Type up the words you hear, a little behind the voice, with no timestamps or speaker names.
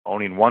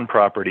owning one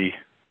property,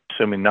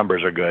 assuming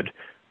numbers are good,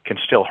 can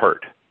still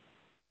hurt.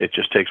 It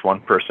just takes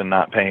one person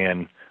not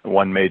paying,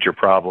 one major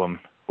problem,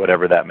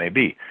 whatever that may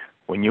be.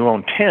 When you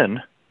own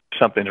 10,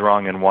 something's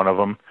wrong in one of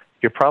them,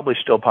 you're probably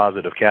still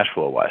positive cash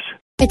flow-wise.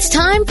 It's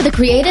time for the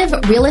Creative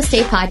Real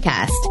Estate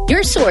Podcast,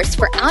 your source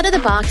for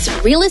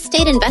out-of-the-box real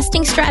estate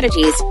investing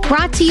strategies,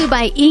 brought to you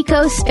by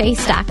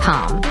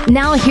ecospace.com.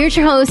 Now, here's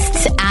your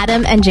hosts,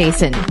 Adam and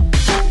Jason.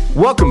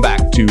 Welcome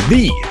back to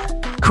the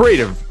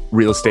Creative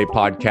Real Estate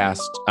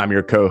Podcast. I'm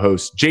your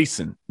co-host,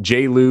 Jason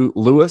J. Lou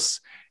Lewis,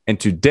 and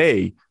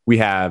today we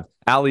have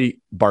Ali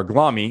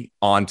Barglami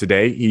on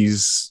today.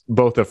 He's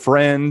both a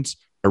friend,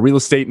 a real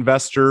estate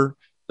investor,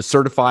 a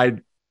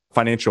certified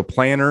financial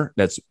planner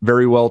that's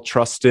very well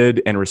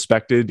trusted and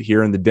respected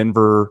here in the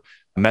Denver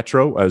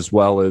metro, as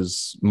well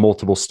as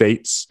multiple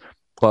states.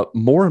 But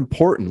more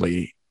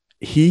importantly,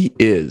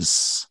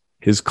 his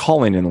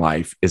calling in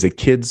life is a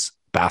kids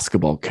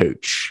basketball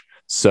coach.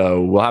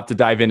 So we'll have to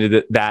dive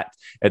into that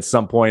at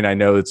some point. I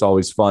know it's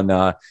always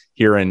fun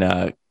hearing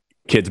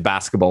kids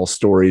basketball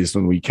stories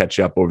when we catch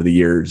up over the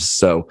years.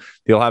 So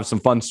he'll have some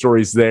fun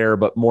stories there,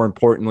 but more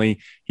importantly,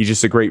 he's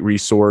just a great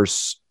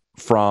resource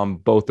from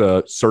both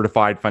a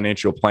certified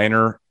financial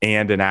planner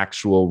and an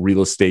actual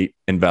real estate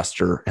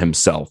investor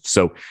himself.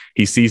 So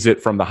he sees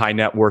it from the high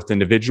net worth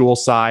individual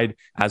side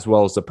as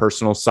well as the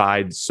personal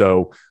side.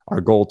 So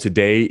our goal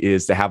today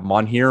is to have him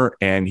on here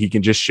and he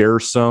can just share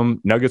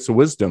some nuggets of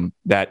wisdom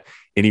that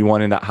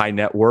anyone in that high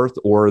net worth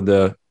or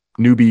the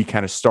newbie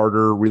kind of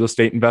starter real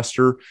estate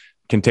investor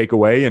can take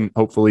away and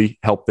hopefully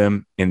help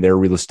them in their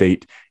real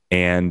estate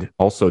and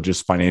also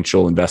just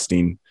financial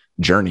investing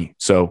journey.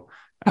 So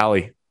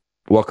Ali,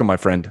 welcome, my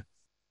friend.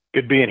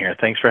 Good being here.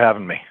 Thanks for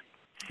having me.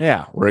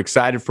 Yeah, we're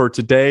excited for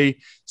today.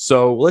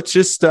 So let's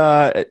just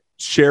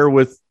share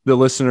with the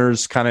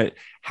listeners kind of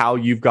how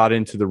you've got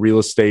into the real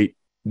estate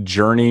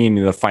journey and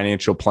the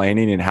financial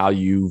planning and how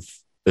you've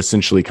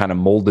essentially kind of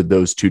molded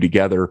those two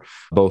together,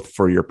 both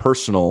for your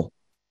personal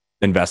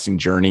investing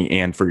journey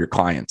and for your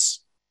clients.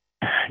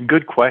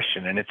 Good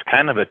question. And it's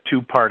kind of a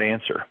two-part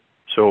answer.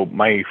 So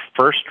my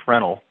first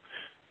rental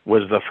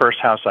was the first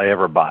house I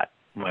ever bought.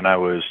 When I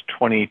was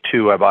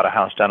 22, I bought a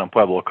house down in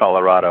Pueblo,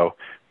 Colorado.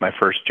 My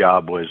first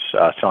job was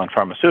selling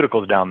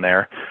pharmaceuticals down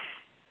there.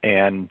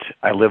 And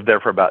I lived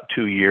there for about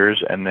 2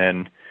 years and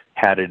then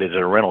had it as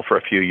a rental for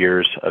a few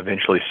years,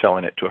 eventually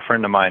selling it to a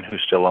friend of mine who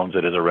still owns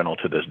it as a rental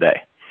to this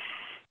day.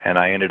 And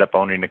I ended up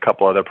owning a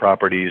couple other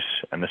properties,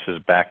 and this is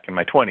back in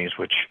my 20s,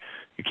 which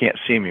you can't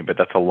see me, but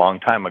that's a long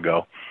time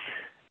ago.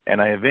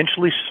 And I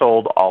eventually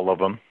sold all of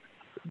them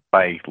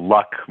by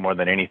luck more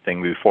than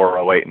anything before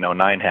 08 and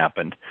 09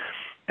 happened.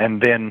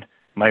 And then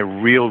my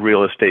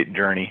real estate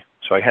journey,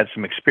 so I had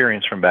some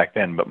experience from back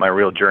then, but my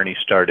real journey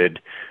started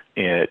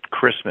at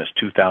Christmas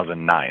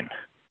 2009.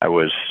 I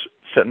was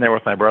sitting there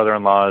with my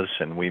brother-in-laws,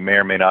 and we may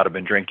or may not have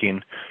been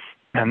drinking,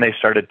 and they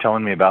started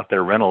telling me about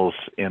their rentals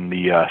in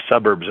the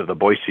suburbs of the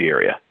Boise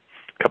area,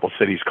 a couple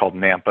cities called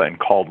Nampa and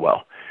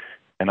Caldwell.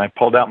 And I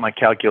pulled out my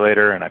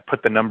calculator, and I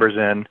put the numbers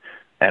in,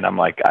 and I'm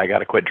like, I got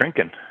to quit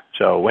drinking.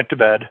 So went to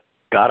bed,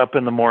 got up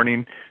in the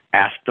morning,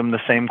 asked them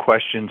the same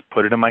questions,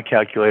 put it in my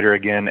calculator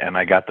again, and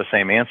I got the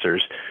same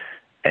answers.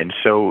 And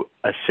so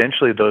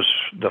essentially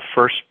the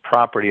first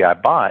property I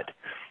bought,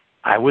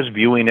 I was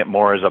viewing it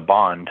more as a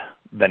bond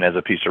than as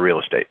a piece of real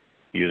estate.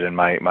 Using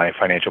my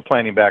financial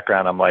planning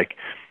background, I'm like,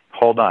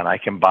 hold on, I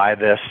can buy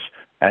this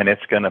and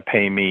it's going to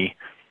pay me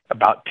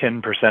about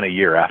 10% a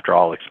year after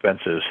all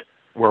expenses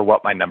were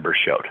what my numbers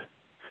showed.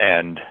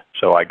 And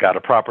so I got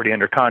a property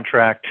under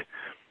contract.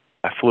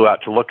 I flew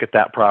out to look at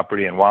that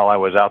property, and while I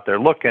was out there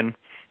looking,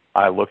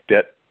 I looked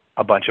at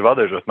a bunch of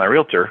others with my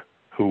realtor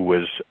who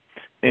was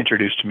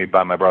introduced to me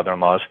by my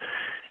brother-in-laws.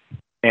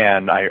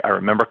 And I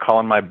remember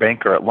calling my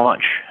banker at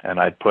lunch, and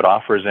I'd put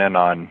offers in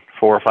on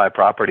 4 or 5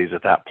 properties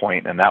at that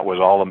point, and that was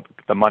all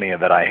the money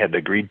that I had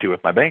agreed to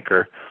with my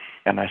banker.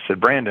 And I said,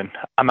 Brandon,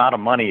 I'm out of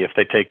money if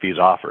they take these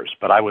offers.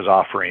 But I was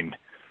offering,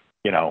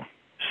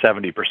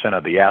 70%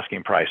 of the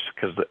asking price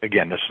because,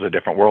 again, this was a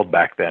different world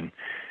back then.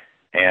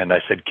 And I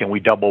said, can we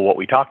double what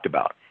we talked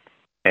about?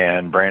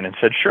 And Brandon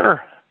said,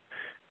 sure.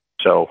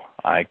 So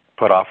I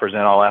put offers in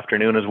all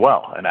afternoon as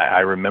well. And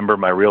I remember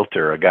my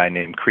realtor, a guy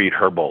named Creed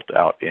Herbold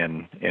out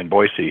in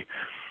Boise,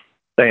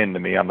 saying to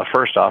me on the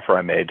first offer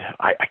I made,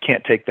 I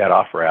can't take that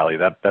offer, Ali.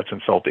 That's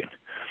insulting.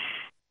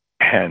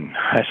 And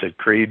I said,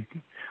 Creed,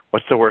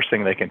 what's the worst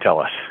thing they can tell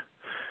us?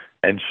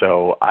 And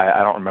so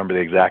I don't remember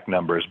the exact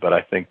numbers, but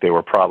I think they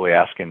were probably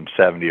asking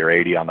 70 or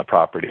 80 on the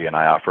property, and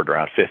I offered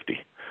around 50.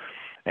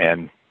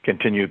 And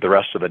continued the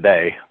rest of the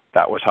day.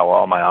 That was how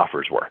all my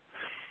offers were.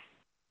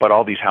 But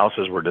all these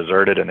houses were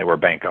deserted and they were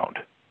bank owned.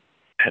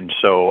 And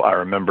so I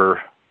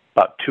remember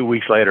about 2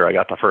 weeks later, I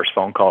got the first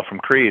phone call from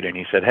Creed, and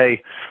he said,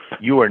 hey,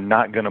 you are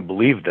not going to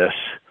believe this.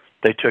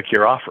 They took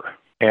your offer.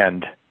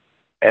 And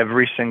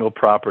every single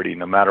property,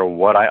 no matter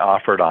what I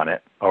offered on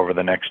it, over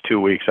the next 2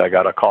 weeks, I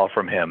got a call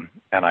from him,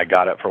 and I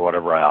got it for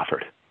whatever I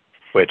offered,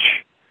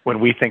 which when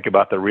we think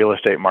about the real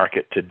estate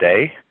market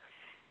today,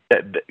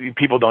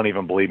 people don't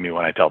even believe me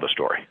when I tell the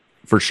story.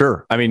 For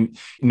sure. I mean,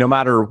 no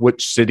matter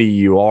which city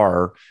you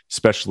are,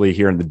 especially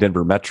here in the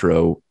Denver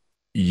metro,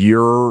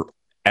 your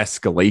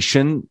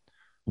escalation,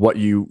 what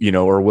you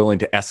are willing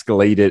to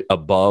escalate it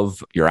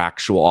above your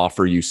actual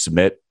offer you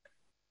submit,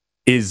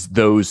 is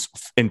those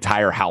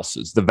entire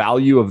houses. The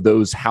value of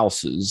those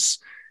houses,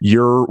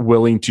 you're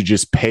willing to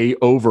just pay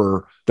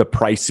over the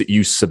price that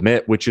you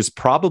submit, which is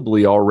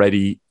probably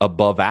already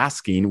above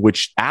asking,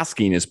 which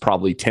asking is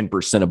probably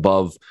 10%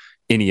 above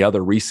any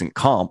other recent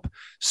comp.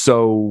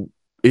 So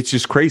it's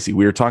just crazy.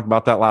 We were talking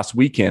about that last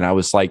weekend. I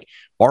was like,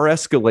 our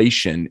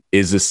escalation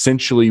is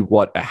essentially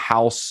what a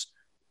house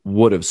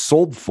would have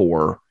sold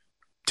for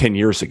 10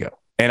 years ago.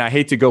 And I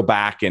hate to go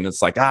back and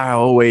it's like,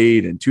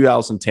 08 and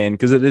 2010,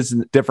 because it is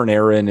a different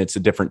era and it's a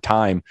different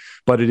time.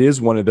 But it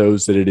is one of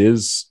those that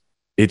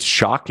it's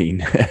shocking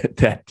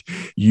that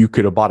you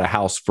could have bought a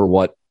house for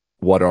what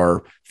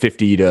our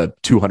 $50,000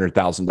 to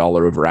 $200,000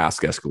 over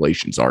ask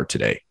escalations are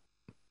today.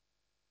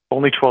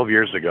 Only 12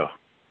 years ago.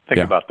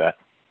 Think about that.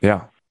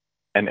 Yeah.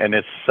 And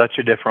it's such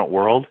a different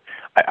world.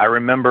 I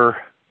remember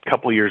a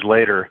couple of years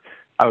later,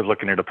 I was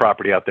looking at a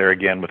property out there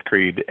again with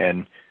Creed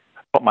and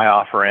put my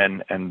offer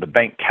in, and the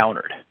bank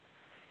countered.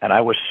 And I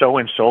was so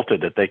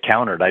insulted that they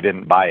countered. I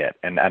didn't buy it.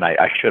 And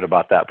I should have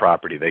bought that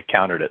property. They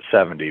countered at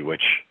 70,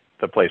 which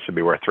the place would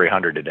be worth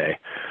 300 today.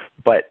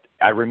 But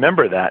I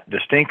remember that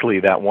distinctly,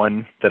 that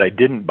one that I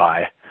didn't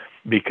buy,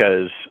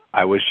 because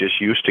I was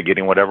just used to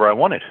getting whatever I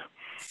wanted.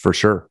 For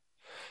sure.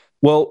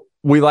 Well,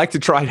 we like to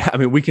try. I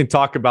mean, we can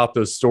talk about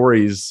those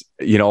stories,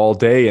 all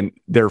day, and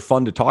they're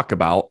fun to talk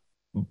about,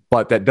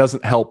 but that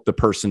doesn't help the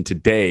person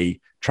today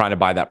trying to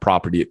buy that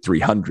property at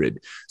 300.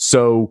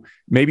 So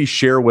maybe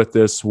share with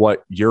us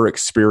what your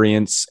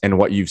experience and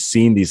what you've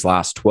seen these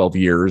last 12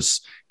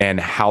 years and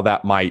how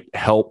that might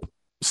help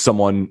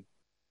someone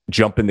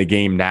jump in the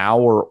game now,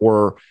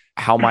 or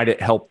how might it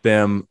help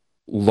them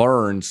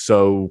learn,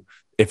 so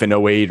if an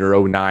 08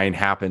 or 09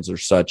 happens or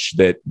such,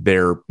 that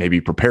they're maybe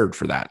prepared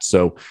for that.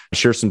 So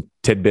share some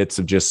tidbits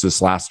of just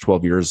this last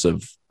 12 years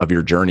of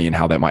your journey and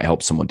how that might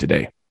help someone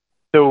today.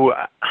 So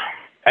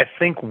I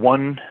think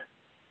one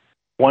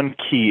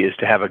key is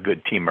to have a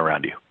good team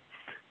around you.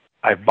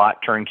 I've bought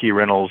turnkey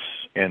rentals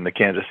in the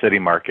Kansas City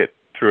market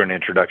through an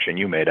introduction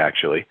you made,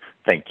 actually.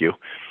 Thank you.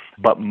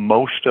 But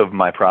most of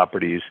my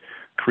properties,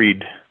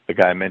 Creed, the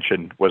guy I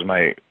mentioned, was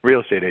my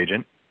real estate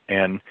agent,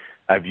 and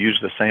I've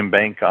used the same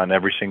bank on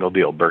every single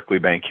deal, Berkeley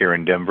Bank here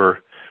in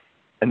Denver.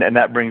 And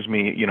that brings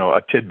me,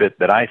 a tidbit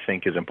that I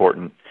think is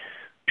important.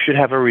 You should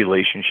have a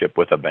relationship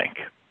with a bank.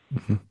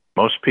 Mm-hmm.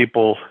 Most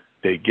people,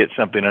 they get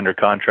something under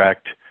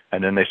contract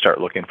and then they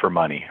start looking for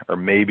money, or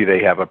maybe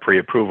they have a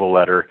pre-approval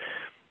letter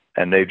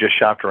and they've just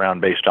shopped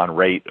around based on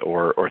rate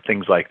or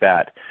things like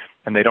that,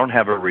 and they don't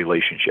have a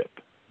relationship.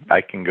 I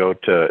can go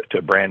to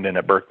Brandon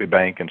at Berkeley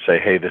Bank and say,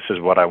 hey, this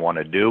is what I want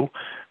to do.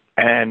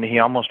 And he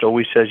almost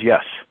always says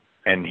yes.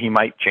 And he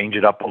might change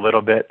it up a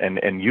little bit.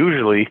 And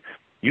usually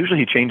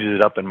he changes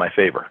it up in my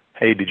favor.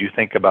 Hey, did you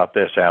think about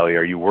this, Allie?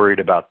 Are you worried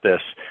about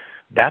this?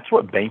 That's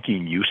what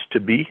banking used to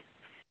be.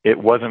 It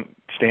wasn't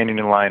standing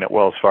in line at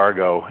Wells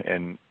Fargo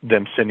and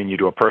them sending you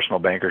to a personal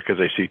banker because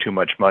they see too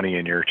much money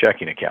in your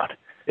checking account.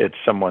 It's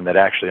someone that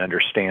actually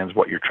understands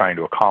what you're trying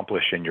to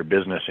accomplish in your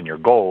business and your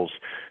goals,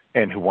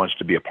 and who wants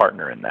to be a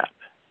partner in that.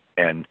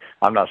 And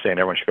I'm not saying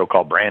everyone should go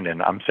call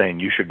Brandon. I'm saying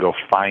you should go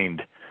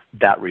find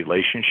that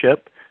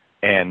relationship.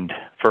 And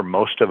for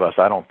most of us,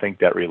 I don't think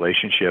that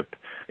relationship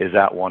is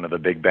at one of the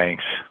big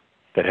banks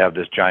that have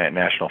this giant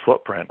national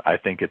footprint. I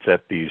think it's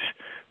at these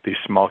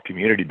small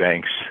community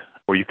banks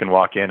where you can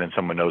walk in and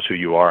someone knows who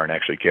you are and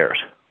actually cares.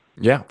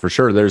 Yeah, for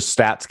sure. There's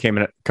stats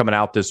coming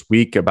out this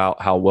week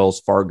about how Wells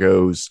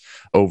Fargo's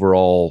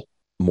overall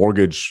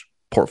mortgage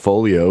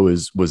portfolio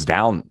was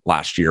down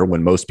last year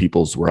when most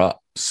people's were up.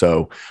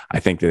 So I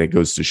think that it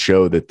goes to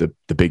show that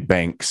the big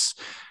banks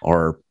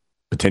are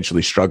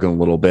potentially struggling a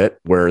little bit,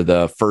 where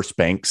the first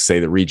banks, say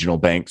the regional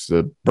banks,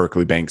 the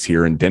Berkeley banks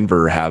here in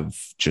Denver, have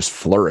just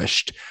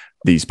flourished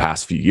these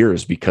past few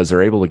years because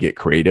they're able to get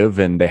creative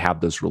and they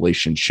have those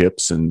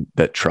relationships and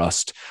that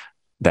trust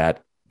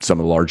that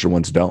some of the larger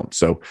ones don't.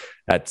 So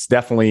that's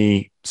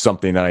definitely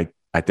something that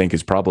I think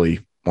is probably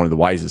one of the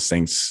wisest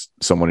things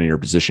someone in your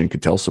position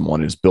could tell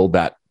someone, is build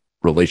that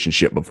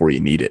relationship before you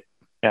need it.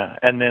 Yeah.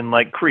 And then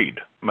like Creed,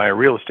 my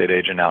real estate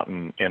agent out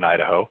in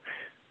Idaho,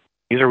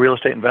 he's a real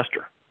estate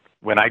investor.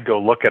 When I go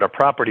look at a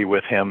property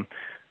with him,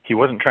 he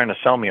wasn't trying to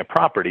sell me a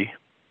property.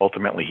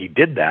 Ultimately, he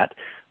did that.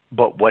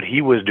 But what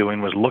he was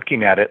doing was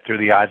looking at it through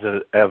the eyes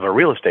of a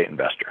real estate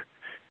investor.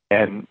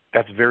 And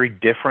that's very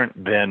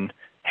different than,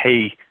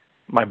 hey,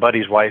 my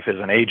buddy's wife is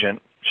an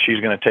agent.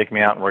 She's going to take me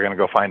out and we're going to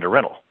go find a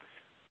rental.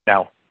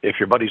 Now, if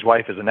your buddy's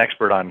wife is an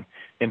expert on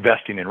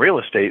investing in real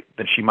estate,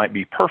 then she might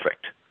be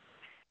perfect.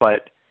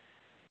 But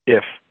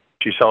if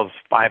she sells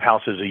 5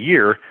 houses a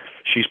year,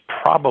 she's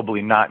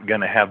probably not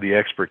going to have the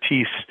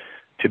expertise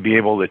to be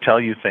able to tell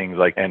you things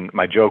like, and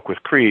my joke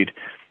with Creed,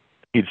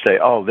 he'd say,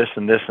 oh, this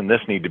and this and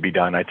this need to be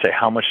done. I'd say,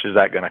 how much is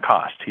that going to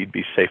cost? He'd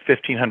be say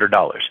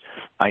 $1,500.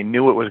 I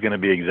knew it was going to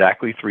be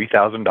exactly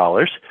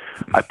 $3,000.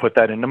 I put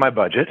that into my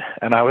budget,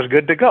 and I was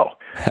good to go.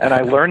 And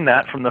I learned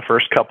that from the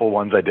first couple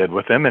ones I did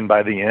with him. And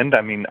by the end,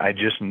 I mean, I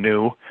just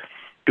knew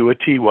to a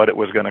T what it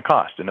was going to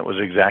cost, and it was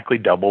exactly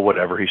double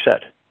whatever he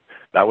said.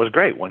 That was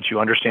great. Once you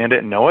understand it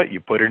and know it,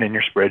 you put it in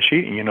your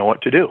spreadsheet, and you know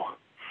what to do.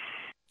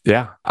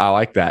 Yeah, I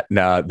like that.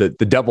 Now, the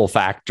double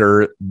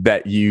factor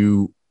that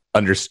you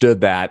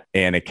understood that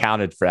and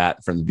accounted for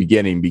that from the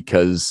beginning,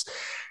 because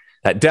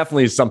that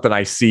definitely is something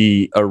I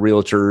see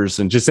realtors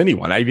and just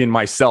anyone, even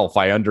myself,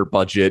 I under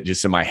budget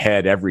just in my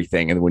head,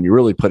 everything. And when you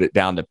really put it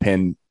down to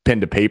pen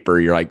to paper,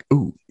 you're like,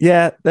 ooh,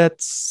 yeah,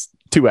 that's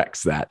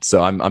 2x that.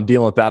 So I'm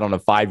dealing with that on a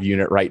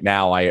 5-unit right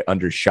now. I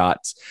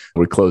undershot.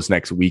 We close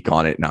next week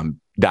on it, and I'm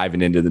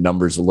diving into the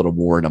numbers a little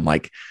more. And I'm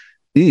like,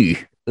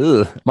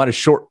 might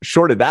have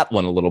shorted that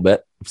one a little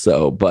bit.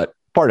 So, but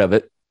part of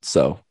it.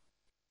 So,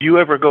 you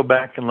ever go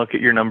back and look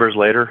at your numbers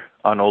later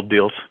on old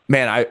deals?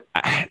 Man,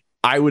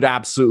 I would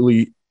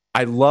absolutely.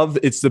 I love,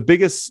 it's the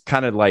biggest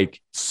kind of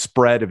like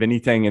spread of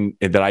anything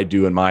that I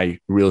do in my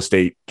real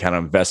estate kind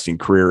of investing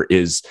career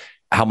is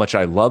how much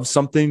I love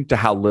something to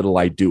how little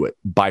I do it.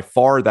 By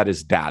far, that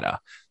is data.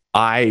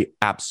 I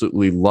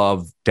absolutely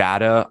love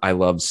data. I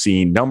love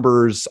seeing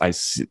numbers,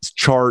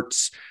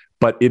 charts,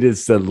 but it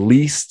is the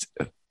least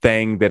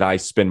thing that I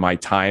spend my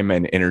time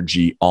and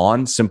energy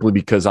on, simply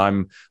because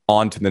I'm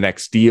on to the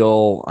next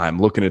deal. I'm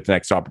looking at the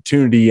next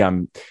opportunity.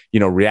 I'm,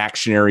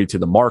 reactionary to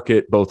the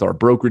market, both our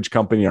brokerage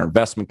company, our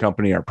investment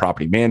company, our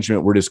property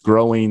management. We're just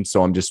growing.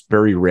 So I'm just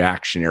very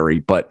reactionary.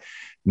 But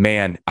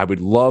man, I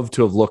would love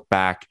to have looked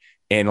back,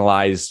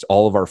 analyzed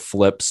all of our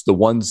flips, the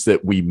ones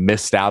that we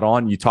missed out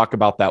on. You talk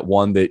about that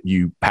one that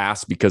you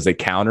passed because they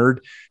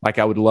countered. Like,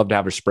 I would love to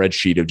have a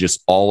spreadsheet of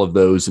just all of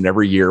those. And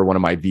every year, one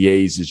of my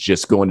VAs is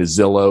just going to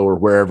Zillow or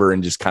wherever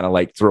and just kind of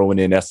like throwing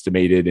in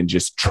estimated and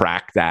just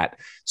track that.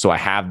 So I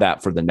have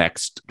that for the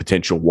next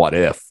potential what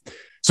if.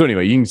 So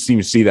anyway, you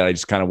can see that I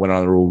just kind of went on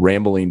a little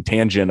rambling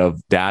tangent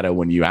of data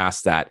when you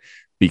asked that,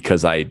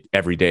 because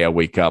every day I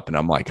wake up and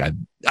I'm like,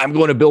 I'm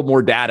going to build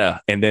more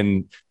data. And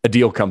then a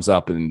deal comes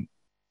up and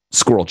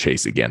squirrel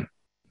chase again.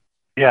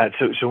 Yeah.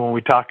 So when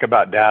we talk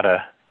about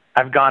data,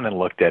 I've gone and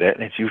looked at it,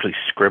 and it's usually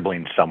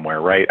scribbling somewhere,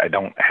 right? I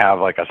don't have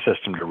like a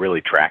system to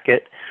really track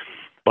it.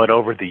 But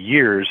over the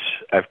years,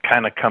 I've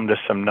kind of come to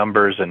some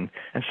numbers, and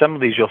some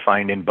of these you'll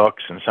find in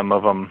books, and some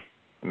of them,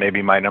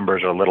 maybe my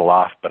numbers are a little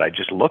off, but I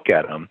just look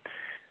at them.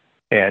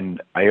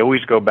 And I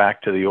always go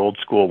back to the old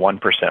school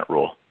 1%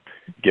 rule.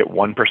 Get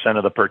 1%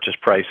 of the purchase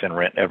price in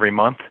rent every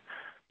month.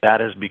 That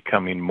is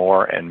becoming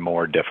more and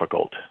more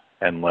difficult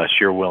unless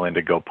you're willing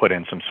to go put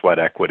in some sweat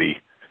equity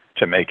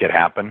to make it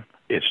happen.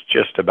 It's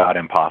just about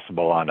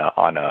impossible on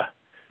a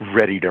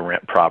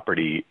ready-to-rent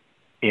property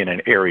in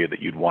an area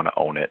that you'd want to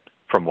own it,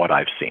 from what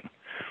I've seen.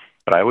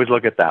 But I always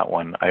look at that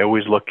one. I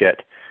always look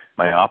at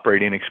my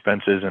operating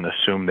expenses and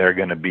assume they're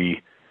going to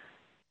be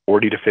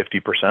 40 to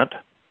 50%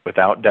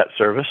 without debt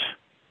service.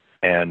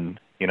 And,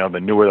 the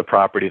newer the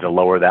property, the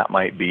lower that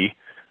might be.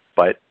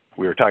 But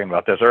we were talking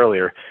about this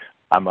earlier.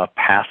 I'm a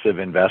passive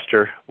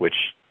investor, which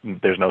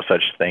there's no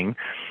such thing.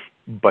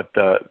 But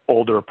the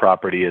older a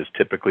property is,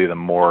 typically the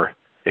more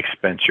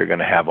expense you're going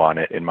to have on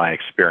it, in my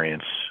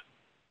experience.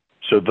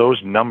 So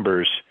those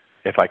numbers,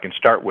 if I can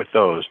start with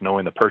those,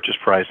 knowing the purchase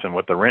price and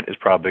what the rent is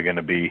probably going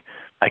to be,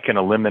 I can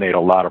eliminate a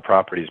lot of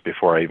properties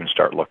before I even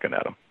start looking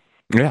at them.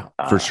 Yeah,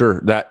 for sure.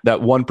 That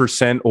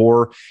 1%,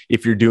 or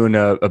if you're doing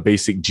a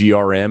basic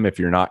GRM, if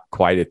you're not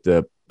quite at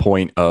the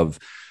point of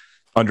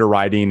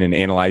underwriting and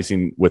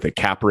analyzing with a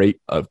cap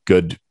rate, a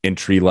good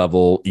entry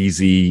level,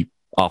 easy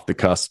off the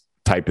cusp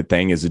type of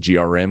thing is a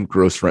GRM,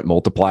 gross rent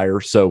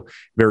multiplier. So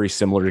very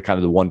similar to kind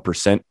of the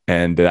 1%.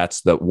 And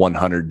that's the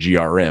 100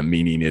 GRM,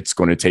 meaning it's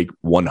going to take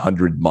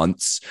 100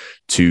 months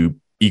to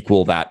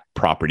equal that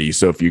property.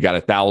 So if you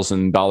got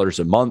 $1,000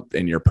 a month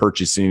and you're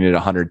purchasing it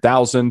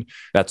 100,000,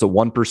 that's a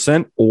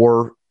 1%.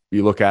 Or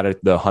you look at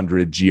it, the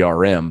 100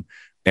 GRM,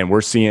 and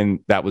we're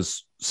seeing that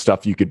was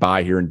stuff you could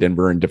buy here in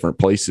Denver and different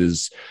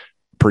places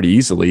pretty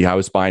easily. I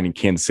was buying in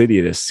Kansas City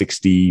at a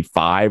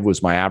 65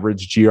 was my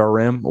average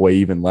GRM, way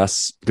even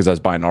less because I was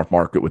buying off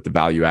market with the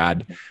value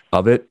add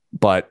of it.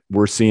 But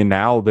we're seeing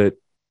now that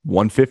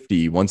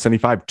 150,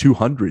 175,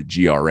 200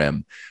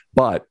 GRM.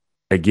 But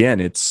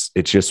again, it's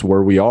just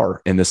where we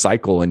are in the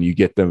cycle, and you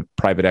get the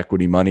private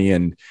equity money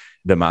and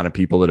the amount of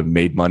people that have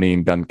made money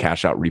and done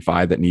cash out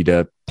refi that need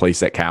to place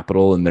that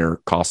capital, and their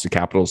cost of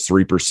capital is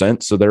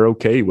 3%. So they're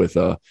okay with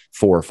a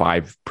 4 or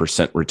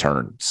 5%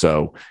 return.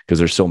 So, because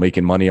they're still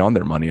making money on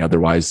their money,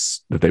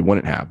 otherwise that they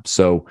wouldn't have.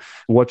 So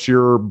what's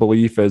your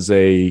belief as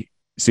a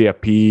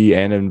CFP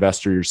and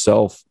investor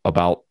yourself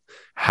about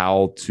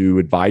how to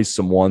advise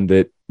someone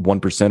that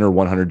 1% or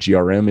 100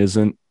 GRM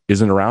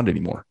isn't around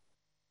anymore?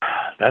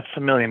 That's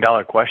 $1 million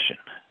question.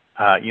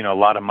 A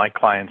lot of my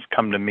clients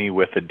come to me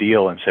with a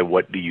deal and say,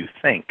 what do you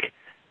think?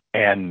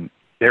 And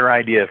their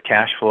idea of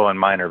cash flow and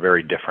mine are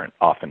very different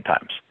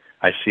oftentimes.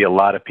 I see a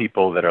lot of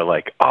people that are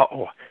like,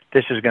 oh,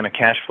 this is going to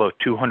cash flow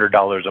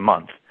 $200 a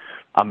month.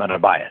 I'm going to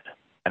buy it.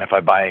 And if I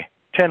buy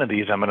 10 of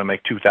these, I'm going to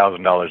make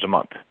 $2,000 a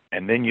month.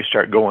 And then you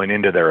start going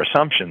into their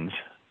assumptions,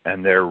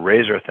 and they're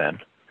razor thin.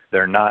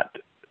 They're not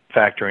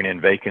factoring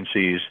in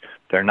vacancies.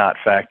 They're not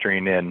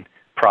factoring in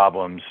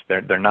problems.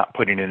 They're not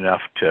putting in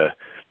enough to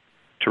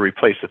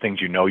replace the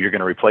things you know you're going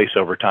to replace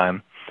over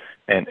time,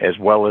 and as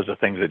well as the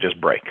things that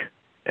just break.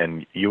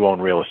 And you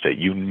own real estate.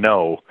 You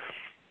know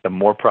the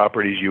more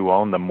properties you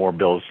own, the more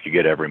bills you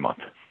get every month.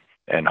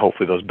 And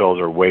hopefully those bills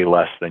are way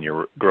less than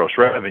your gross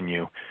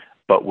revenue.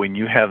 But when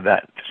you have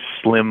that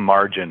slim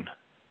margin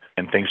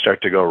and things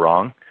start to go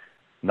wrong,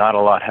 not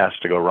a lot has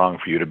to go wrong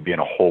for you to be in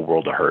a whole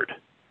world of hurt.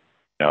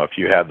 Now, if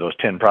you have those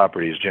 10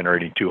 properties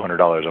generating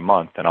 $200 a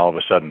month and all of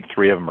a sudden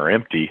 3 of them are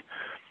empty,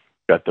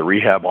 you've got the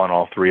rehab on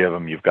all 3 of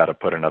them, you've got to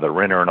put another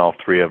renter in all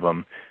 3 of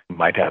them, you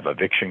might have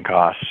eviction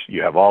costs,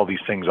 you have all these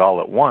things all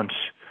at once,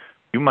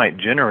 you might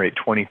generate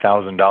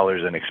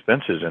 $20,000 in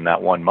expenses in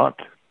that 1 month.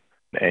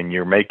 And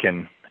you're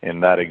making,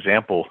 in that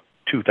example,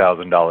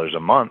 $2,000 a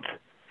month.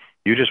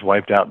 You just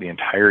wiped out the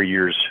entire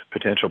year's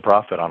potential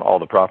profit on all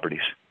the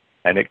properties.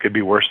 And it could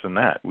be worse than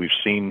that. We've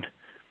seen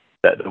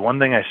that. The one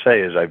thing I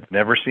say is I've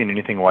never seen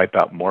anything wipe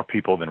out more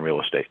people than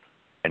real estate.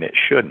 And it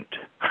shouldn't.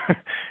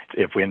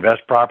 If we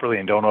invest properly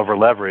and don't over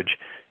leverage,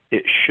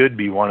 it should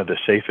be one of the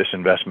safest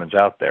investments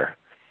out there.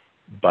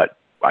 But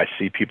I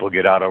see people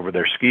get out over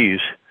their skis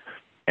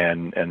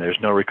and there's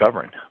no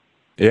recovering.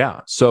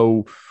 Yeah.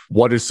 So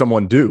what does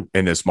someone do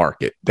in this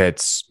market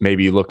that's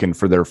maybe looking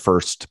for their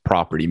first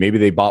property? Maybe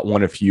they bought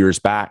one a few years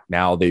back.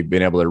 Now they've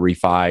been able to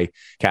refi,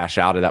 cash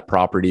out of that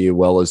property, as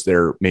well as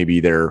their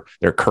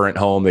current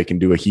home. They can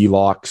do a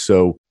HELOC.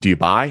 So do you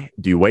buy?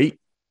 Do you wait?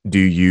 Do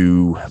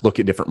you look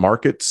at different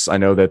markets? I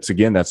know that's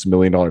 $1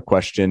 million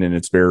question, and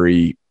it's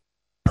very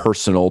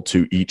personal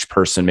to each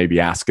person maybe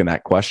asking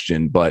that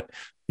question. But,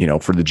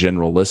 for the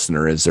general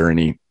listener, is there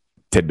any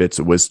tidbits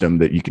of wisdom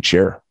that you could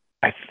share?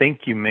 I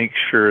think you make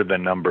sure the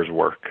numbers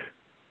work.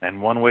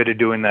 And one way to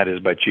doing that is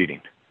by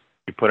cheating.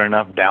 You put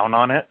enough down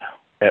on it,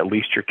 at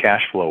least your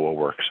cash flow will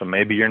work. So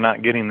maybe you're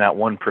not getting that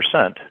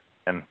 1%,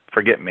 and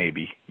forget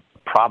maybe,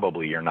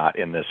 probably you're not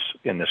in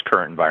this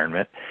current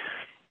environment.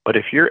 But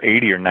if you're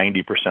 80 or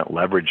 90%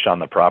 leveraged on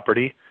the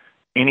property,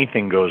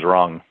 anything goes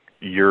wrong,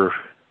 you're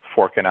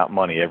forking out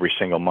money every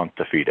single month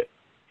to feed it.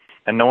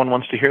 And no one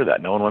wants to hear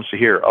that. No one wants to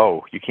hear,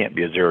 oh, you can't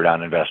be a zero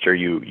down investor.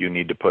 You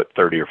need to put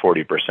 30 or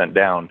 40%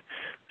 down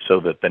so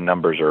that the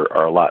numbers are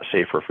a lot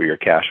safer for your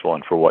cash flow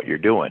and for what you're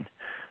doing.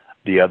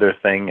 The other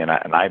thing, and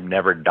I've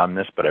never done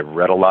this, but I've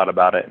read a lot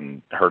about it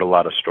and heard a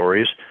lot of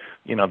stories,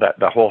 that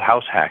the whole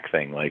house hack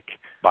thing, like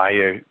buy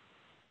a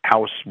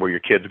house where your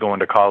kid's going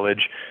to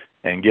college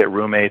and get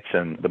roommates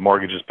and the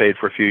mortgage is paid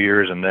for a few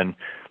years, and then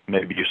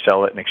maybe you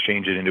sell it and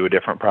exchange it into a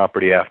different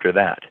property after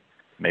that.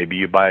 Maybe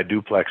you buy a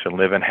duplex and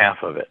live in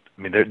half of it.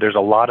 I mean, there's a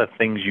lot of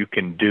things you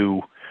can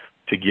do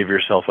to give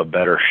yourself a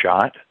better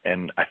shot.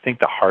 And I think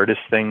the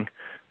hardest thing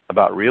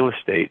about real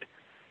estate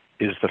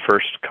is the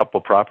first couple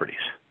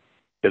properties.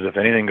 Because if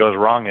anything goes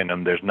wrong in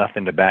them, there's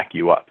nothing to back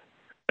you up.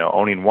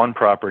 Owning one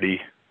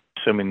property,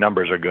 assuming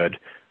numbers are good,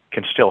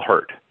 can still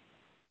hurt,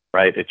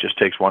 right? It just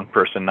takes one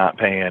person not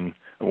paying,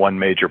 one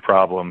major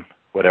problem,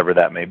 whatever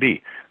that may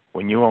be.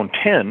 When you own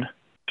 10,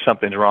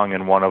 something's wrong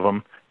in one of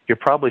them, you're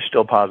probably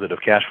still positive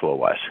cash flow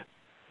wise.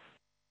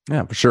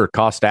 Yeah, for sure.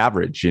 Cost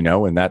average,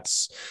 and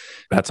that's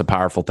a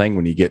powerful thing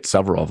when you get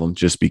several of them,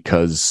 just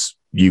because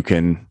you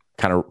can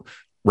kind of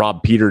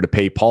rob Peter to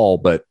pay Paul.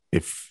 But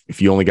if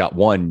you only got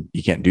one,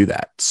 you can't do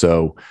that.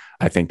 So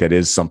I think that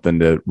is something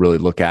to really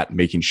look at,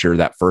 making sure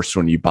that first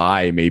one you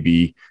buy,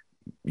 maybe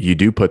you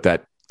do put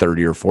that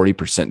 30 or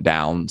 40%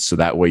 down. So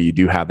that way you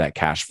do have that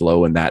cash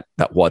flow and that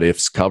what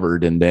ifs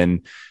covered. And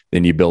then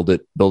you build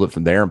it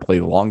from there and play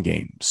the long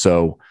game.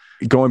 So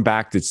going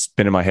back, it's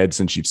been in my head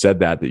since you've said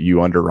that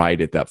you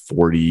underwrite at that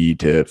 40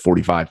 to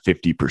 45,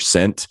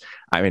 50%.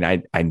 I mean,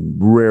 I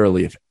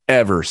rarely, if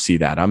ever, see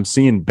that. I'm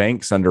seeing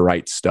banks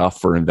underwrite stuff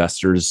for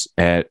investors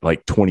at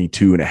like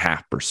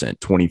 22.5%,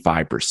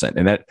 25%.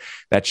 And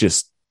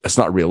that's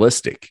not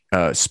realistic,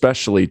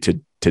 especially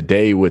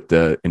today with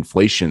the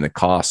inflation, the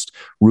cost,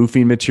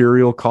 roofing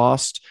material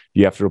cost.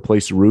 You have to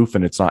replace a roof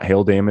and it's not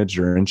hail damage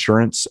or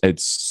insurance.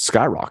 It's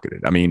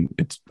skyrocketed. I mean,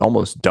 it's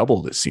almost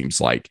doubled, it seems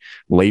like.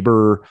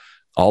 Labor,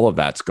 all of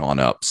that's gone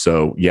up.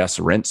 So yes,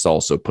 rent's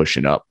also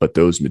pushing up, but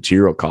those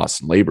material costs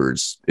and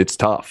labors, it's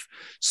tough.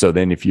 So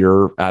then if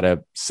you're at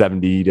a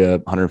 $70,000 to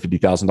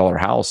 $150,000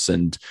 house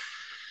and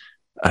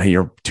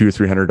you're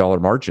 $200 or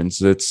 $300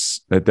 margins, it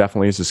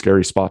definitely is a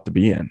scary spot to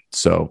be in.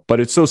 So,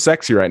 but it's so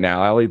sexy right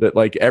now, Ali, that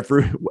like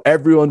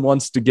everyone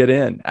wants to get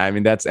in. I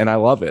mean, and I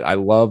love it. I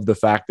love the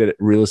fact that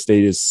real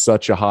estate is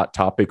such a hot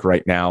topic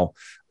right now.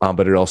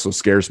 But it also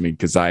scares me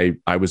because I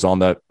was on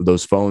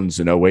those phones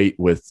in 2008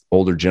 with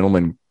older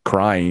gentlemen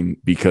crying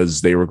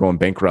because they were going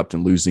bankrupt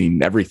and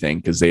losing everything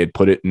because they had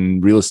put it in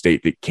real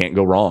estate that can't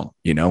go wrong,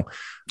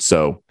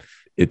 So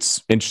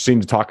it's interesting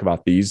to talk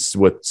about these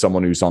with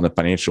someone who's on the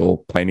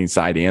financial planning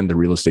side and the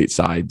real estate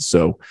side.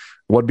 So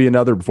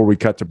before we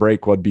cut to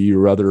break, what'd be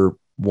your other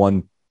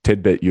one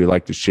tidbit you'd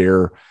like to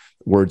share,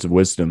 words of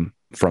wisdom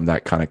from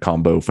that kind of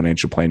combo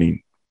financial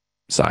planning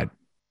side?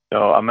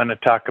 So I'm going to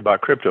talk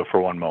about crypto for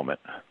one moment,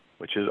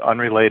 which is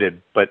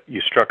unrelated, but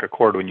you struck a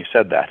chord when you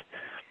said that.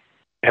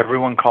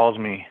 Everyone calls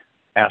me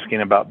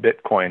asking about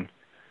Bitcoin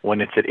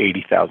when it's at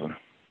 80,000.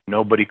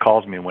 Nobody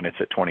calls me when it's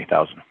at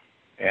 20,000.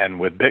 And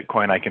with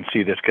Bitcoin, I can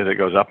see this because it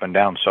goes up and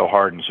down so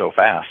hard and so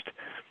fast.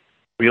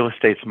 Real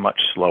estate's much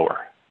slower.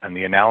 And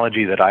the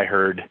analogy that I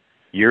heard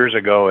years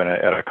ago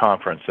at a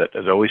conference that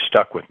has always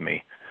stuck with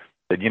me,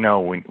 that,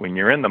 when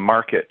you're in the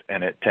market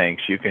and it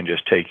tanks, you can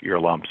just take your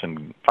lumps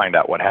and find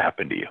out what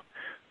happened to you.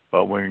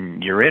 But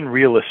when you're in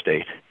real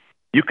estate,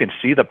 you can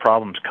see the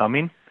problems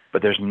coming,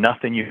 but there's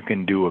nothing you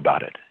can do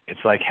about it.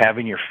 It's like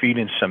having your feet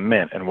in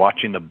cement and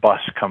watching the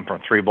bus come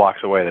from 3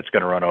 blocks away that's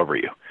going to run over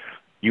you.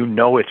 You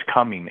know it's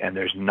coming, and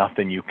there's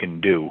nothing you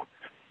can do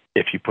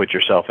if you put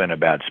yourself in a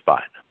bad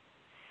spot.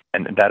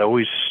 And that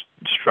always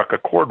struck a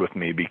chord with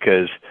me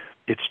because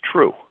it's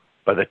true.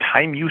 By the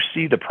time you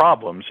see the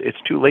problems, it's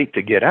too late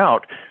to get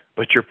out,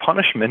 but your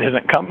punishment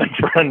isn't coming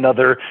for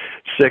another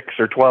 6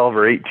 or 12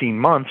 or 18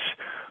 months.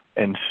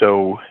 And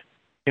so,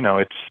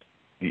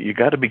 you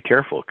got to be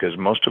careful because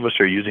most of us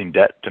are using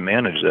debt to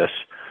manage this,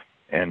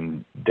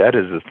 and debt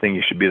is the thing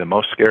you should be the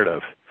most scared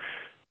of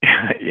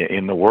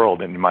in the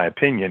world, in my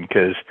opinion,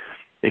 because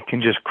it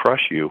can just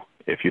crush you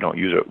if you don't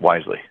use it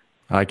wisely.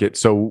 I like it.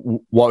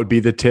 So what would be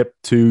the tip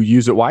to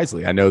use it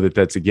wisely? I know that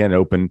that's, again,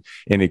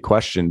 open-ended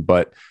question,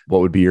 but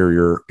what would be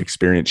your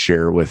experience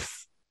share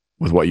with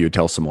what you would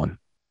tell someone?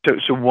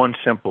 So one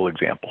simple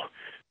example.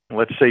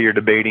 Let's say you're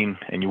debating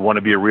and you want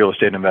to be a real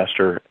estate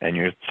investor and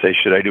you say,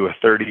 should I do a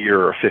 30-year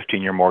or a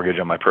 15-year mortgage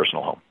on my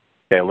personal home?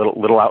 Okay, a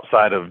little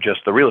outside of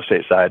just the real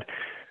estate side.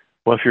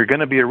 Well, if you're going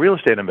to be a real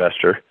estate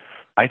investor,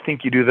 I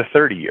think you do the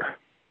 30-year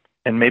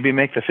and maybe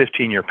make the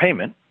 15-year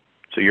payment.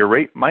 So your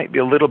rate might be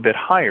a little bit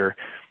higher,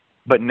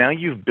 but now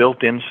you've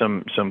built in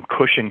some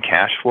cushion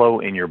cash flow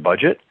in your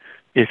budget.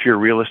 If your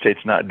real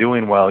estate's not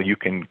doing well, you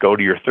can go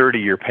to your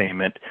 30-year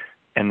payment,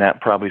 and that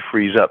probably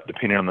frees up,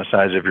 depending on the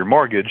size of your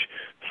mortgage,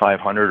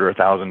 $500 or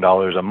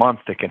 $1,000 a month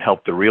that can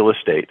help the real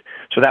estate.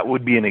 So that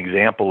would be an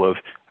example of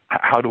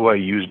how do I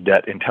use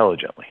debt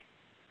intelligently,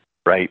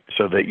 right?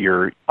 So that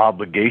your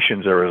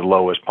obligations are as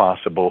low as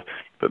possible,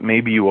 but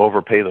maybe you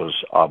overpay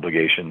those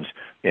obligations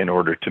in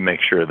order to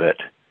make sure that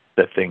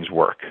things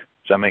work.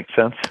 Does that make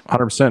sense?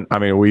 100%. I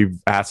mean, we've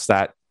asked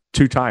that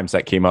 2 times.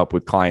 That came up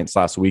with clients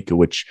last week of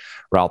which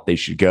route they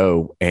should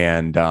go.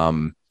 And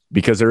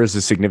because there is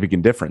a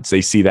significant difference.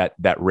 They see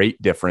that rate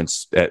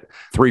difference at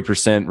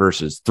 3%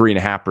 versus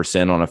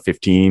 3.5% on a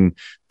 15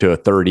 to a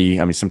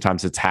 30. I mean,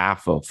 sometimes it's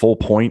half a full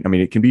point. I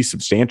mean, it can be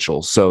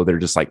substantial. So they're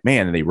just like,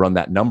 man, and they run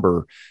that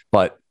number,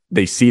 but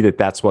they see that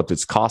that's what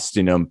it's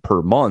costing them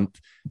per month.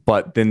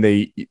 But then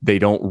they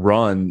don't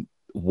run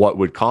what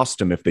would cost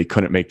them if they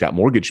couldn't make that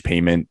mortgage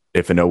payment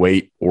if an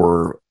 08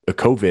 or a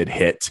COVID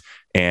hit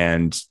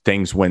and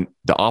things went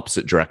the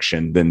opposite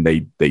direction than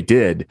they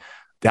did.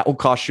 That will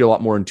cost you a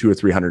lot more than $200 or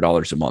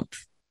 $300 a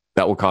month.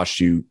 That will cost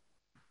you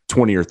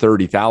 $20,000 or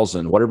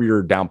 $30,000, whatever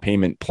your down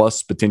payment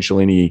plus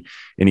potentially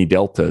any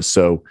delta.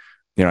 So,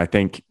 I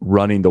think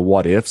running the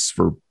what ifs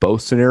for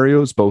both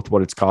scenarios, both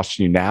what it's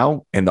costing you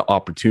now and the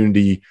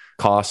opportunity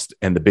cost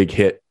and the big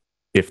hit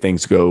if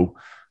things go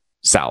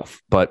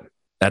south. But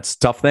that's a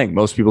tough thing.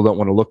 Most people don't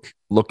want to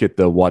look at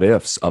the what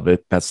ifs of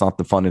it. That's not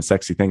the fun and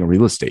sexy thing of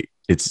real estate.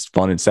 It's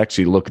fun and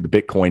sexy to look at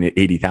the Bitcoin at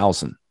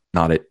 80,000,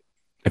 not at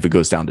if it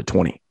goes down to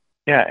 20.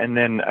 Yeah, and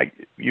then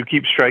you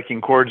keep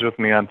striking chords with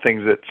me on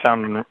things that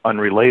sound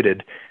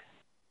unrelated.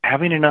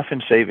 Having enough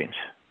in savings.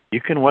 You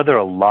can weather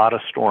a lot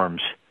of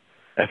storms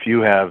if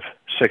you have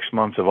 6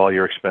 months of all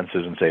your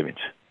expenses in savings.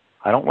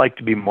 I don't like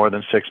to be more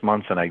than 6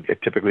 months, and I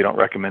typically don't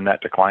recommend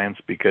that to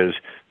clients because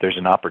there's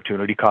an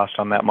opportunity cost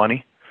on that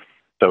money.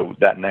 So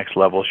that next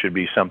level should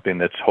be something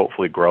that's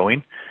hopefully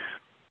growing.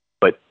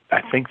 But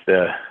I think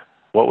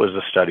what was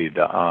the study?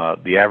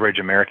 The average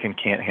American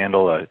can't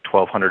handle a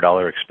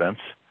 $1,200 expense.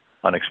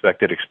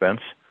 Unexpected expense.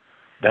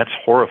 That's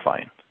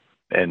horrifying.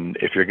 And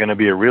if you're going to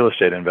be a real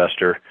estate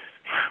investor,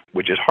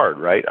 which is hard,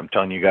 right? I'm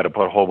telling you got to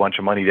put a whole bunch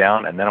of money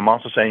down. And then I'm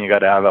also saying you got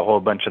to have a whole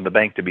bunch in the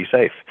bank to be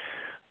safe.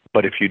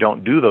 But if you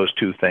don't do those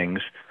 2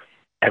 things,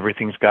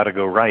 everything's got to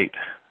go right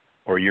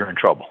or you're in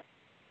trouble.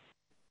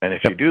 And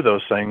if you do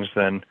those things,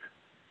 then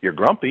you're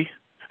grumpy,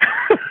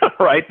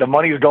 right? The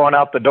money's going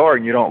out the door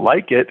and you don't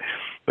like it,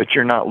 but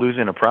you're not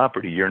losing a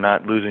property. You're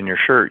not losing your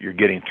shirt. You're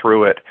getting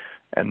through it.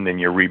 And then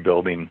you're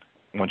rebuilding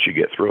once you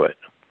get through it.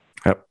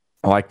 Yep.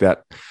 I like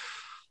that.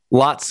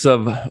 Lots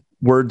of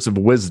words of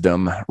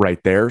wisdom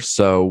right there.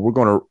 So we're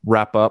going to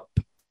wrap up,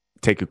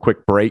 take a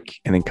quick break,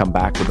 and then come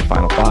back with the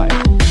final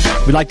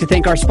 5. We'd like to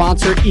thank our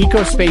sponsor,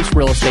 EcoSpace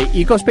Real Estate.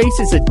 EcoSpace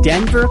is a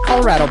Denver,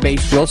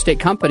 Colorado-based real estate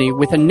company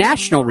with a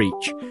national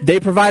reach. They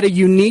provide a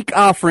unique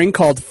offering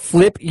called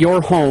Flip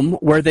Your Home,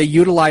 where they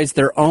utilize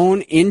their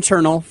own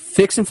internal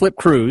fix and flip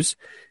crews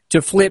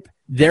to flip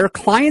their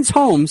clients'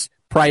 homes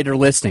prior to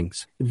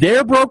listings.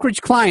 Their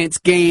brokerage clients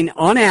gain,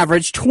 on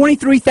average,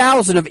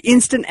 $23,000 of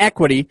instant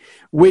equity,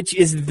 which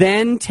is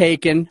then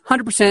taken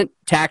 100%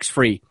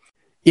 tax-free.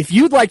 If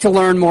you'd like to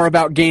learn more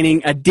about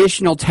gaining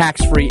additional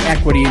tax-free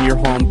equity in your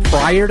home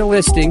prior to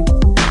listing,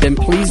 then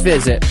please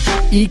visit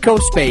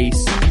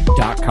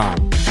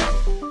ecospace.com.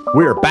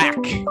 We're back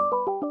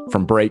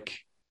from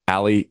break.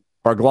 Ali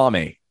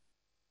Barglami.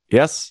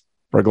 Yes?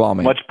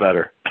 Barglami. Much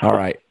better. All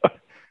right.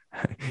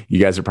 You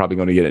guys are probably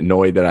going to get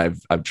annoyed that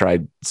I've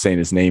tried saying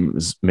his name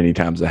as many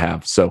times as I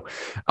have. So,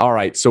 all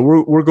right. So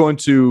we're going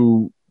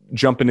to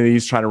jump into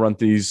these, trying to run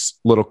these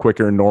a little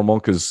quicker than normal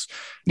because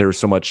there was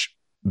so much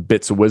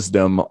bits of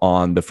wisdom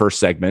on the first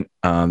segment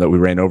that we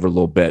ran over a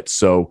little bit.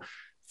 So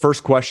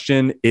first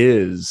question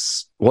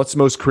is, what's the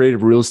most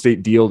creative real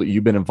estate deal that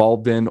you've been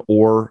involved in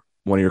or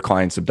one of your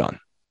clients have done?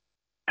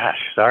 Gosh,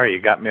 sorry,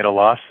 you got me at a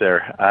loss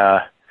there.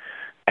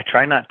 I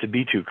try not to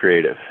be too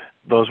creative.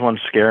 Those ones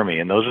scare me,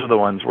 and those are the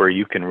ones where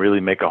you can really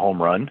make a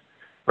home run,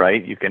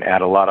 right? You can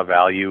add a lot of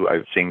value.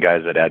 I've seen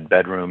guys that add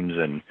bedrooms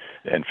and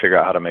figure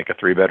out how to make a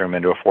 3-bedroom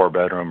into a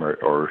 4-bedroom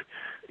or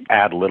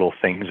add little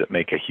things that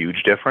make a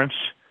huge difference.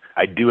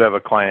 I do have a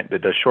client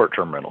that does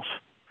short-term rentals,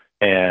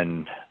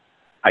 and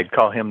I'd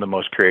call him the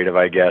most creative,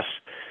 I guess.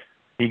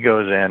 He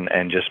goes in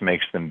and just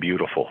makes them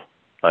beautiful,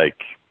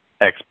 like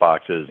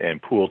Xboxes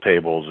and pool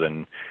tables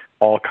and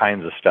all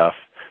kinds of stuff,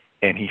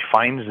 and he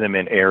finds them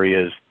in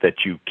areas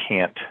that you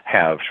can't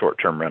have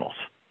short-term rentals.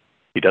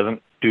 He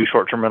doesn't do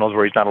short-term rentals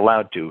where he's not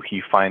allowed to.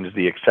 He finds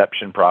the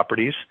exception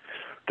properties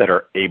that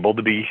are able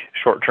to be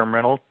short-term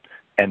rental,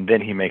 and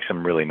then he makes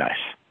them really nice,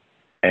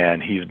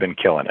 and he's been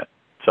killing it.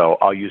 So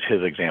I'll use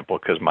his example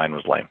because mine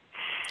was lame.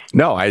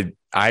 No,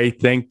 I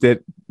think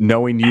that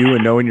knowing you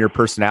and knowing your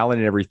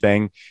personality and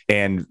everything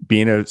and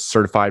being a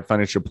certified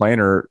financial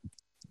planner,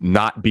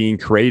 not being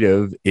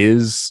creative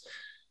is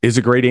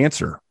a great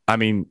answer. I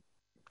mean,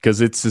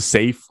 because it's a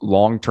safe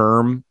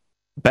long-term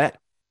bet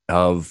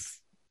of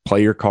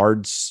play your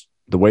cards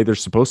the way they're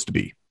supposed to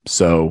be.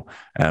 So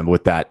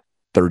with that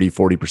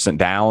 30-40%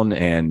 down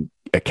and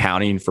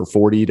accounting for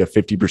 40 to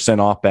 50%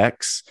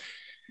 OpEx,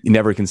 you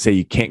never can say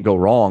you can't go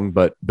wrong,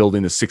 but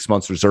building the 6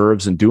 months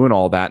reserves and doing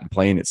all that and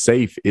playing it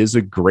safe is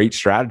a great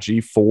strategy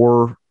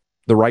for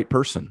the right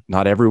person.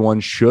 Not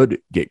everyone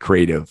should get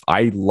creative.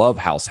 I love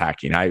house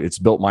hacking. It's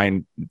built my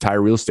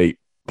entire real estate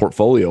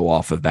portfolio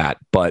off of that,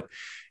 but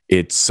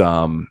it's,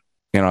 I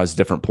was a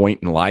different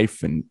point in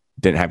life and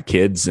didn't have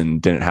kids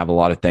and didn't have a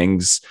lot of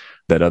things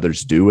that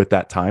others do at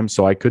that time.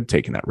 So I could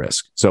take that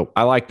risk. So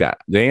I like that.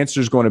 The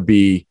answer is going to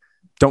be,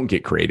 don't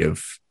get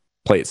creative,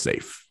 play it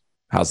safe.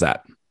 How's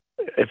that?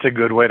 It's a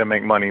good way to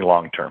make money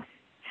long-term.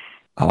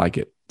 I like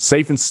it.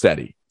 Safe and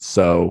steady.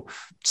 So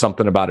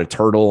something about a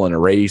turtle in a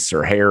race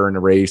or hare in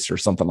a race or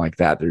something like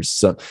that.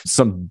 There's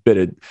some bit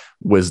of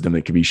wisdom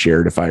that could be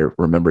shared if I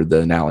remember the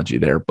analogy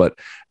there.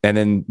 And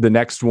then the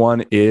next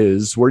one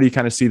is, where do you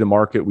kind of see the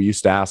market? We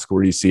used to ask,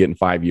 where do you see it in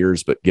 5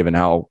 years? But given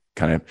how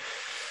kind of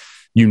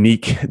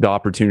unique the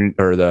opportunity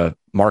or the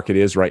market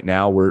is right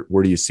now,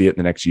 where do you see it in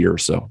the next year or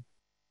so?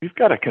 We've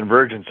got a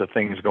convergence of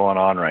things going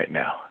on right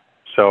now.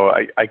 So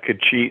I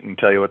could cheat and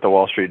tell you what the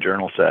Wall Street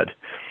Journal said.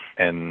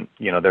 And,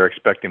 they're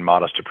expecting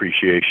modest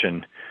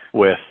appreciation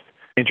with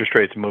interest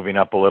rates moving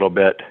up a little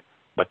bit,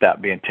 but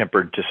that being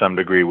tempered to some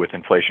degree with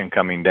inflation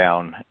coming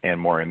down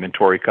and more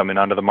inventory coming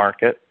onto the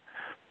market.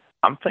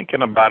 I'm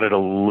thinking about it a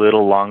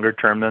little longer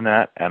term than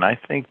that. And I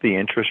think the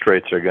interest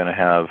rates are going to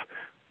have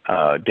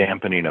a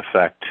dampening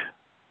effect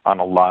on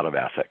a lot of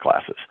asset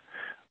classes,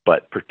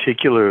 but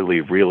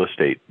particularly real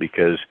estate,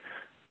 because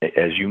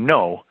as you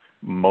know,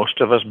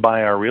 most of us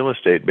buy our real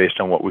estate based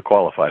on what we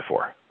qualify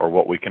for or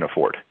what we can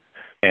afford.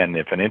 And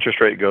if an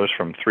interest rate goes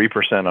from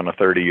 3% on a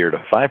 30-year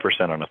to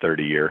 5% on a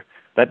 30-year,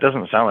 that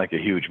doesn't sound like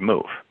a huge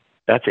move.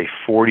 That's a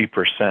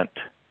 40%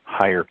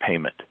 higher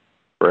payment.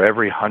 For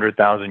every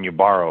 $100,000 you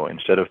borrow,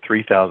 instead of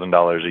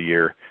 $3,000 a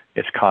year,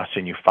 it's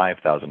costing you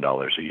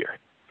 $5,000 a year.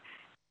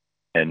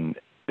 And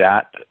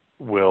that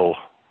will,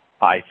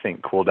 I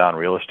think, cool down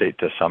real estate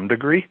to some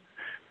degree.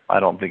 I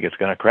don't think it's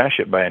going to crash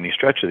it by any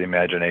stretch of the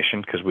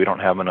imagination because we don't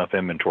have enough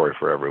inventory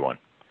for everyone.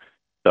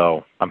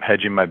 So I'm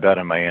hedging my bet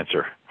on my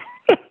answer.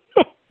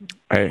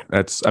 Hey,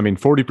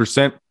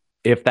 40%,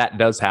 if that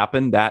does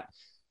happen, that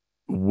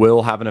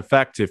will have an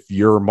effect if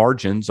your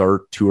margins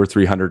are $200 or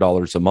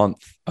 $300 a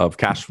month of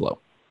cash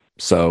flow.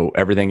 So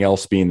everything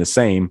else being the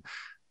same,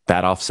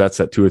 that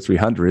offsets at $200 or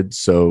 $300.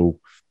 So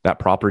that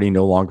property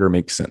no longer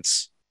makes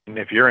sense. And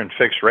if you're in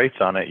fixed rates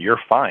on it, you're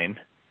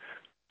fine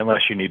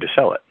unless you need to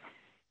sell it.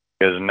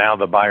 Because now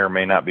the buyer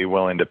may not be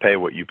willing to pay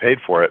what you paid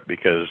for it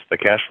because the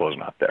cash flow is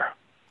not there.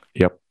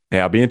 Yep. Yeah,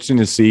 it'll be interesting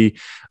to see.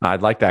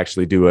 I'd like to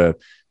actually do a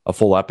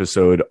full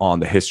episode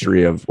on the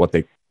history of what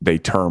they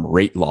term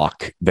rate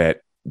lock, that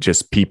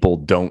just people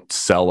don't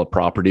sell a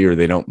property or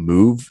they don't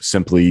move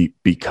simply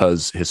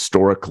because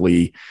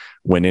historically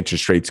when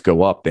interest rates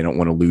go up, they don't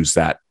want to lose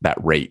that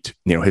rate.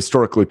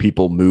 Historically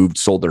people moved,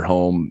 sold their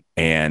home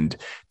and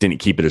didn't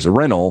keep it as a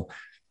rental.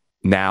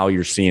 Now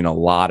you're seeing a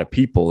lot of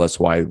people. That's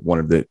why one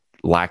of the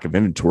lack of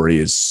inventory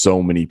is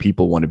so many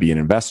people want to be an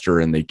investor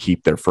and they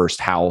keep their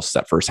first house,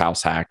 that first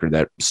house hack or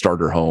that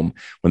starter home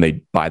when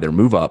they buy their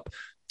move up.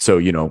 So,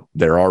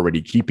 they're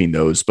already keeping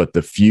those, but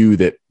the few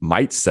that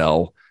might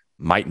sell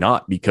might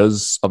not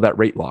because of that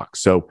rate lock.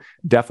 So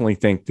definitely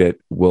think that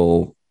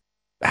will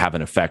have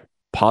an effect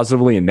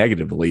positively and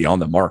negatively on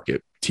the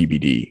market.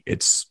 TBD.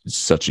 It's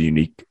such a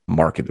unique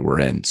market that we're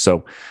in.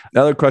 So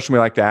another question we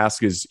like to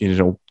ask is,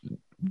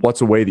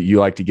 what's a way that you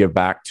like to give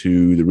back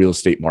to the real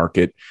estate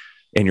market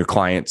and your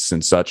clients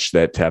and such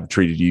that have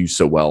treated you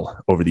so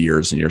well over the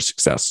years and your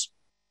success?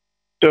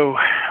 So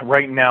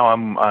right now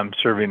I'm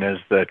serving as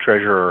the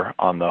treasurer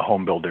on the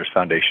Home Builders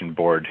Foundation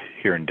board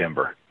here in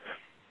Denver.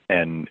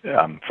 And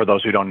for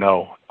those who don't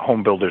know,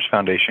 Home Builders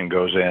Foundation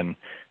goes in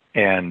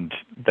and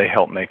they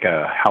help make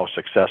a house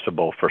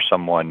accessible for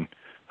someone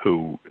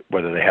who,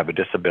 whether they have a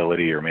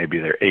disability or maybe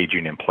they're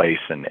aging in place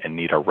and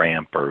need a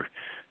ramp or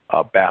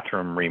a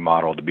bathroom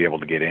remodel to be able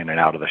to get in and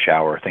out of the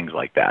shower, things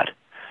like that.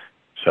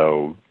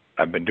 So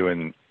I've been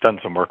done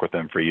some work with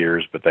them for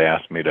years, but they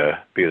asked me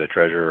to be the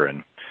treasurer,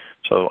 and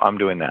so I'm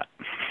doing that.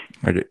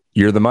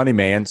 You're the money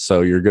man, so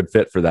you're a good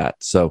fit for that.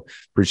 So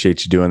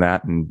appreciate you doing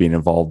that and being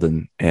involved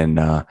in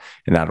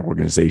that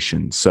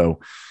organization. So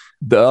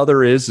the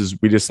other is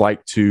we just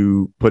like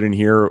to put in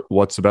here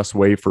what's the best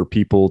way for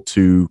people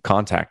to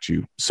contact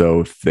you. So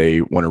if they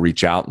want to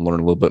reach out and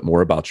learn a little bit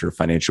more about your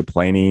financial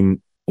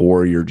planning,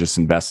 or you're just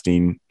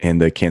investing in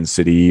the Kansas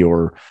City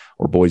or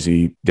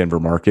Boise, Denver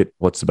market,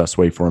 what's the best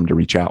way for them to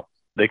reach out?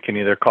 They can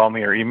either call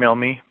me or email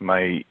me.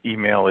 My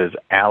email is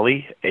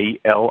Ali,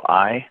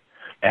 A-L-I,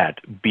 at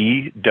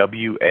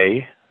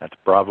BWA, that's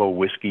Bravo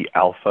Whiskey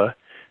Alpha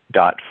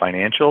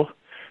 .financial,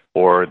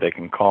 or they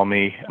can call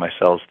me. My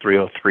cell is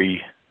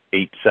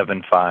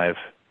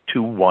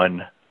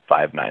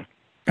 303-875-2159.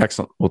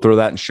 Excellent. We'll throw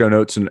that in show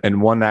notes.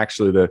 And one,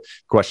 actually, the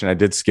question I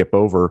did skip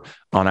over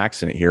on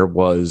accident here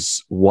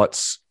was,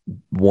 what's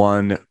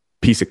one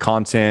piece of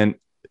content,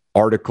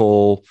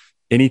 article,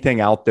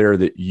 anything out there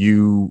that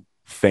you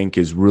think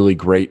is really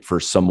great for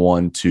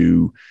someone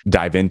to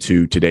dive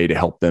into today to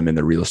help them in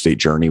the real estate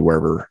journey,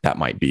 wherever that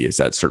might be? Is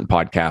that a certain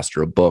podcast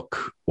or a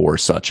book or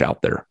such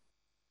out there?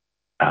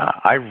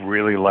 I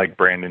really like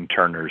Brandon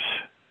Turner's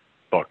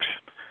books.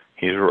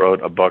 He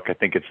wrote a book, I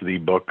think it's the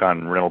book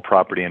on rental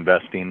property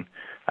investing,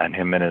 and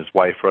him and his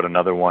wife wrote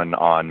another one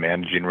on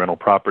managing rental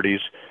properties.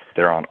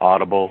 They're on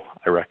Audible.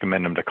 I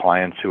recommend them to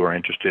clients who are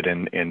interested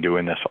in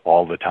doing this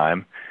all the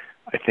time.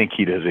 I think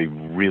he does a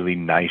really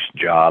nice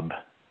job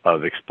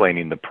of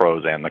explaining the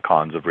pros and the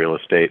cons of real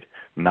estate.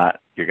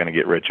 Not you're going to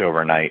get rich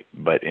overnight,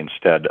 but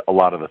instead a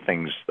lot of the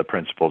things, the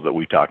principles that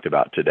we talked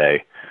about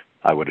today,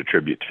 I would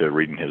attribute to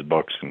reading his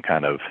books and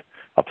kind of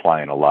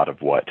applying a lot of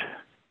what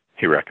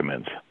he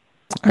recommends.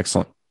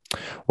 Excellent.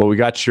 Well, we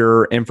got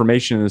your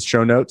information in the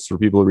show notes for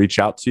people to reach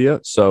out to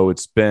you. So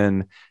it's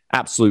been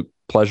absolute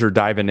pleasure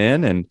diving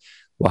in, and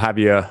we'll have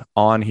you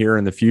on here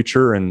in the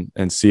future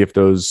and see if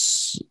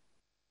those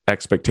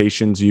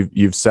expectations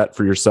you've set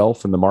for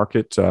yourself in the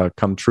market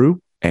come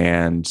true,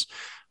 and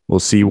we'll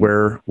see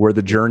where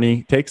the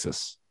journey takes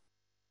us.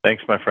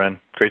 Thanks, my friend.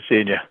 Great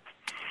seeing you.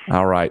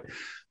 All right.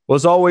 Well,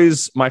 as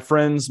always, my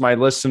friends, my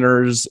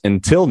listeners,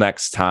 until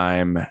next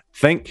time,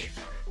 think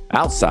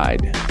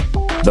outside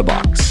the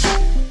box.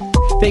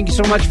 Thank you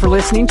so much for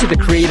listening to the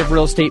Creative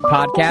Real Estate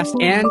Podcast.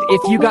 And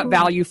if you got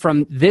value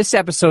from this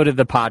episode of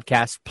the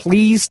podcast,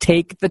 please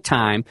take the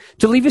time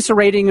to leave us a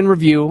rating and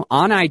review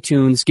on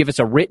iTunes. Give us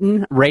a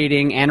written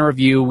rating and a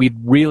review. We'd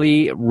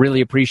really, really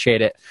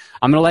appreciate it.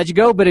 I'm going to let you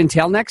go, but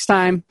until next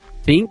time,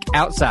 think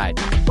outside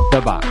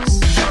the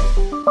box.